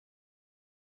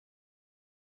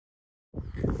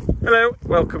Hello,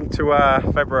 welcome to our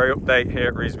February update here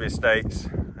at Revesby Estates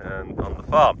and on the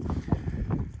farm.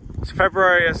 So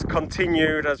February has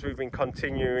continued as we've been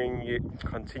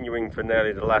continuing for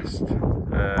nearly the last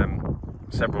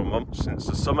several months since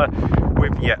the summer,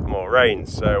 with yet more rain.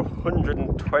 So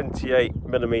 128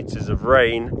 millimetres of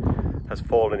rain has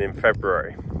fallen in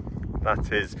February.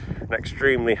 That is an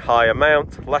extremely high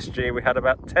amount. Last year we had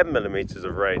about 10 millimetres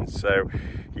of rain, so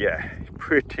yeah,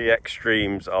 pretty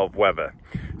extremes of weather.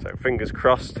 So fingers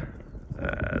crossed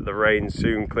the rain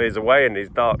soon clears away and these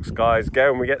dark skies go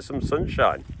and we get some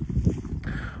sunshine.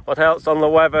 What else on the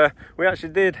weather? We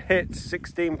actually did hit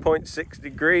 16.6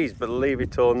 degrees, believe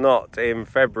it or not, in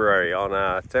February on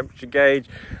our temperature gauge,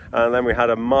 and then we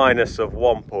had a minus of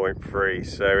 1.3,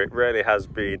 so it really has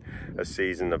been a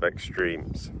season of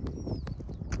extremes.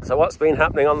 So what's been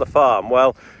happening on the farm?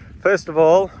 Well, first of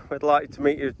all, we'd like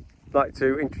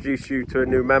to introduce you to a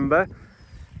new member.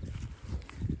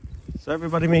 So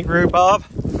everybody meet Rhubarb.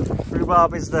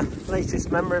 Rhubarb is the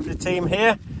latest member of the team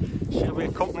here. She'll be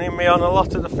accompanying me on a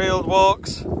lot of the field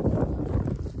walks.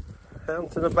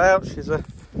 Out and about. She's a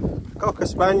Cocker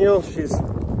Spaniel. She's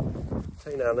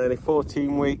now nearly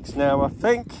 14 weeks now, I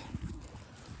think.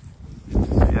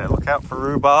 So yeah, look out for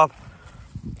Rhubarb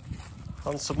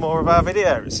on some more of our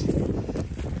videos.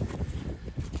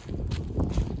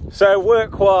 So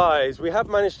work-wise, we have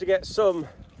managed to get some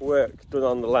work done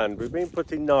on the land. We've been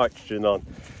putting nitrogen on,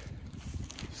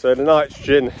 so the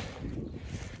nitrogen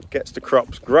gets the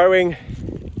crops growing,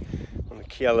 and the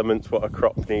key elements what a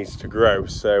crop needs to grow.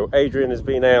 So Adrian has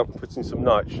been out putting some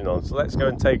nitrogen on, so let's go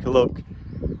and take a look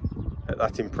at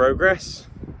that in progress.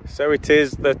 So it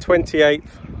is the 28th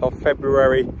of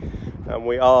February and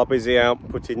we are busy out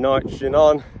putting nitrogen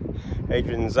on.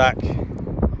 Adrian and Zach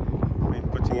have been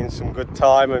putting in some good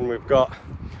time, and we've got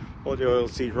all the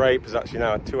oilseed rape has actually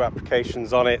now had 2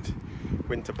 applications on it.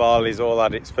 Winter barley's all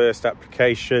had its first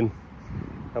application,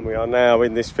 and we are now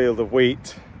in this field of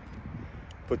wheat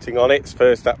putting on its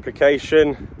first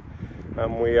application,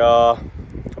 and we are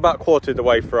about quarter of the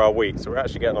way through our wheat, so we're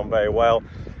actually getting on very well.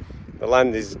 The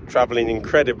land is travelling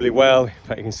incredibly well. In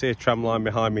fact, you can see a tram line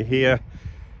behind me here.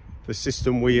 The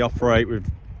system we operate with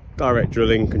direct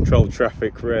drilling, controlled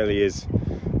traffic, really is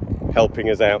helping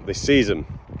us out this season.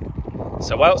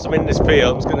 So whilst I'm in this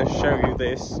field, I'm just going to show you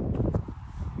this.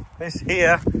 This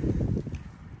here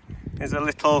is a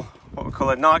little, what we call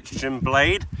a nitrogen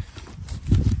blade.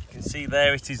 You can see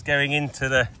there it is going into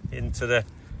the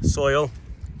soil,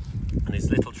 and this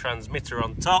little transmitter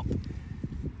on top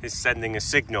is sending a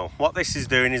signal. What this is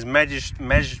doing is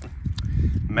measuring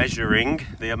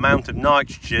the amount of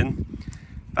nitrogen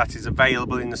that is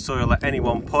available in the soil at any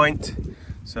one point.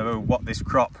 So what this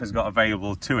crop has got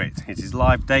available to it. It is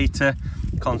live data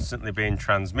constantly being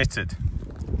transmitted.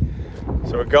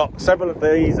 So we've got several of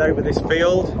these over this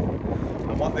field,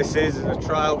 and what this is a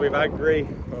trial with Agri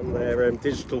on their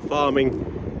digital farming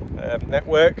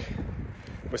network.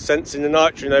 We're sensing the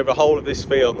nitrogen over the whole of this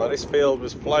field. Now this field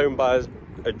was flown by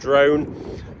a drone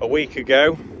a week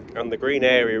ago, and the green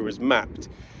area was mapped.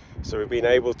 So we've been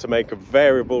able to make a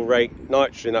variable rate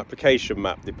nitrogen application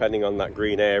map depending on that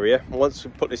green area. And once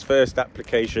we put this first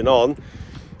application on,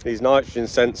 these nitrogen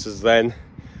sensors then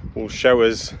will show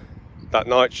us that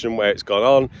nitrogen, where it's gone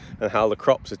on and how the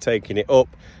crops are taking it up,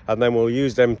 and then we'll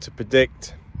use them to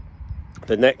predict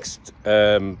the next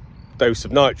dose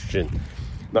of nitrogen.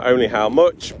 Not only how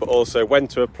much, but also when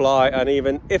to apply and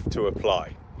even if to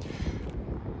apply.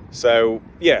 So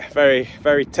yeah, very,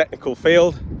 very technical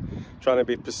field. Trying to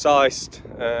be precise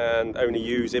and only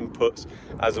use inputs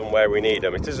as and where we need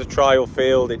them. It is a trial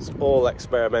field, it's all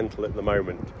experimental at the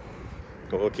moment,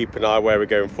 but we'll keep an eye where we're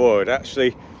going forward.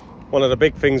 Actually, one of the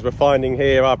big things we're finding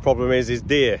here, our problem is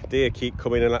deer. Deer keep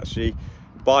coming and actually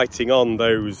biting on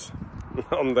those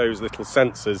little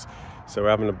sensors, so we're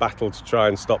having a battle to try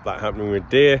and stop that happening with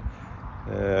deer,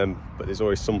 but there's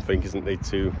always something, isn't there,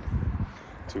 to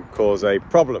cause a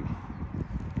problem.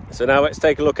 So now let's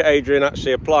take a look at Adrian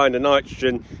actually applying the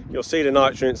nitrogen. You'll see the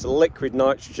nitrogen, it's a liquid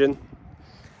nitrogen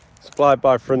supplied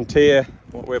by Frontier.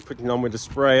 What we're putting on with the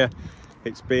sprayer,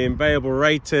 it's being variable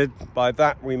rated. By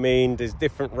that we mean there's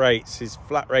different rates. His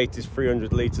flat rate is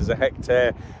 300 litres a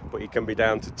hectare, but it can be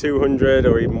down to 200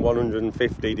 or even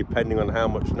 150 depending on how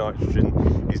much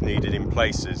nitrogen is needed in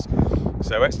places.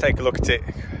 So let's take a look at it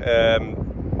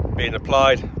being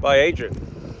applied by Adrian.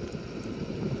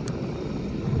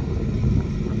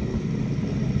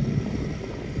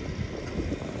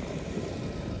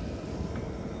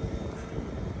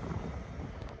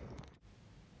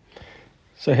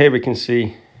 So here we can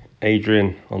see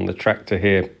Adrian on the tractor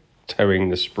here towing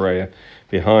the sprayer.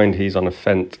 Behind he's on a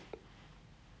Fendt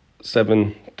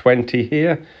 720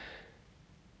 here.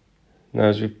 Now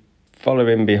as we follow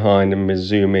in behind and we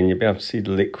zoom in, you'll be able to see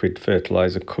the liquid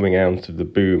fertiliser coming out of the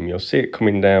boom. You'll see it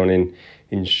coming down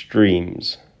in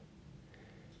streams.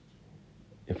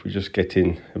 If we just get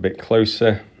in a bit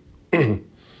closer,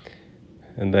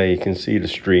 and there you can see the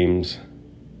streams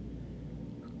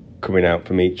coming out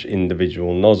from each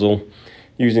individual nozzle.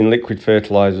 Using liquid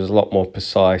fertiliser is a lot more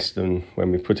precise than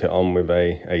when we put it on with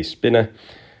a spinner,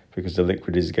 because the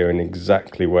liquid is going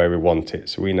exactly where we want it.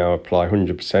 So we now apply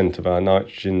 100% of our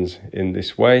nitrogens in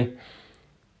this way,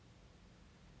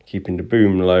 keeping the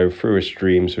boom low through a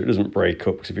stream so it doesn't break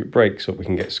up, because if it breaks up we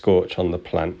can get scorch on the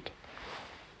plant.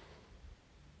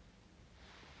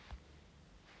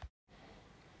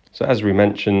 So as we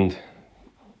mentioned,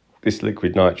 this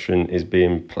liquid nitrogen is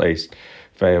being placed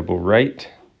variable rate.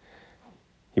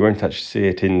 You won't actually see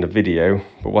it in the video,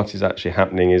 but what is actually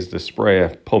happening is the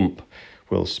sprayer pump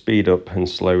will speed up and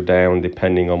slow down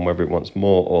depending on whether it wants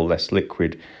more or less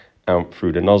liquid out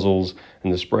through the nozzles,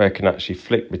 and the sprayer can actually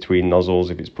flick between nozzles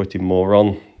if it's putting more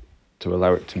on to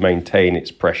allow it to maintain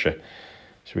its pressure,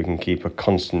 so we can keep a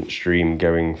constant stream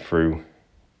going through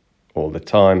all the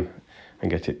time and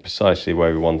get it precisely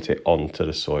where we want it onto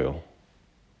the soil.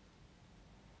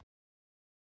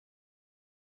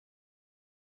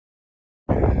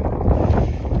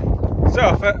 So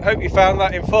I hope you found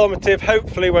that informative.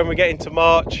 Hopefully when we get into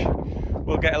March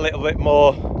we'll get a little bit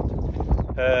more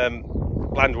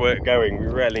land work going. We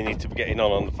really need to be getting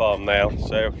on the farm now.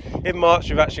 So in March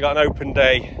we've actually got an open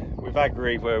day with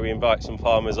Agri where we invite some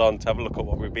farmers on to have a look at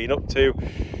what we've been up to.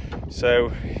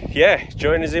 So yeah,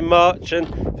 join us in March,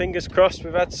 and fingers crossed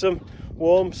we've had some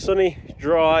warm, sunny,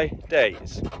 dry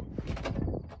days.